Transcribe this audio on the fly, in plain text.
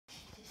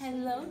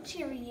Hello,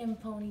 Cherry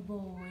and Pony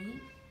Boy.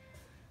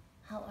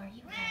 How are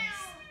you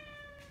guys?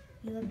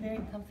 You look very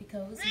comfy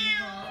cozy.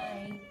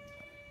 Hi.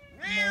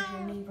 There's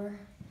your neighbor.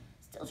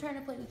 Still trying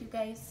to play with you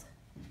guys.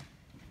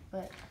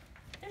 But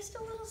they're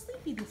still a little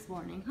sleepy this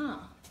morning, huh?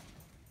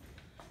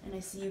 And I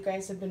see you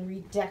guys have been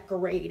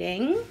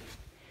redecorating.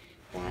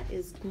 That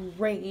is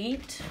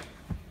great.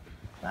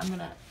 But I'm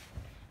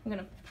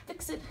gonna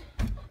fix it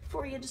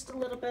for you just a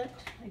little bit.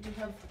 I do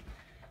have a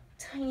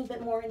tiny bit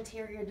more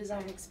interior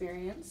design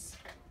experience.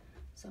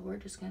 So we're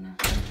just gonna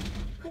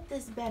put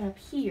this bed up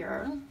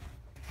here.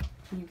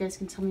 And you guys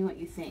can tell me what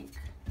you think.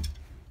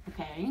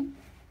 Okay?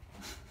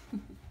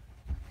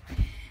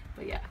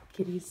 But yeah,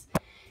 Kitty's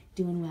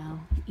doing well,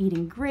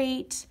 eating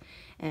great.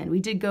 And we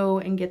did go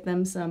and get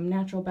them some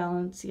Natural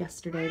Balance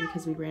yesterday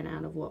because we ran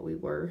out of what we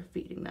were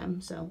feeding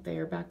them. So they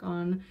are back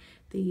on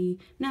the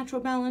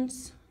Natural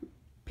Balance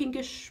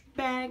pinkish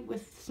bag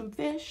with some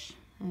fish.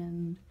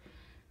 And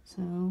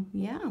so,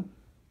 yeah.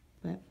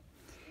 But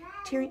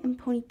Cherry and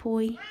Pony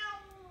Boy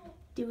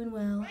doing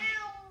well.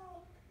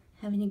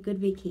 Having a good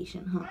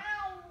vacation, huh?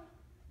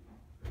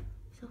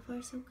 So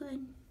far, so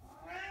good.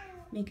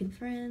 Making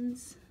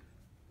friends.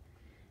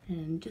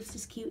 And just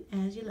as cute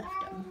as you left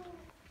them.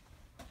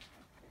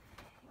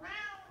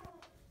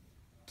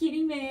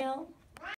 Kitty mail.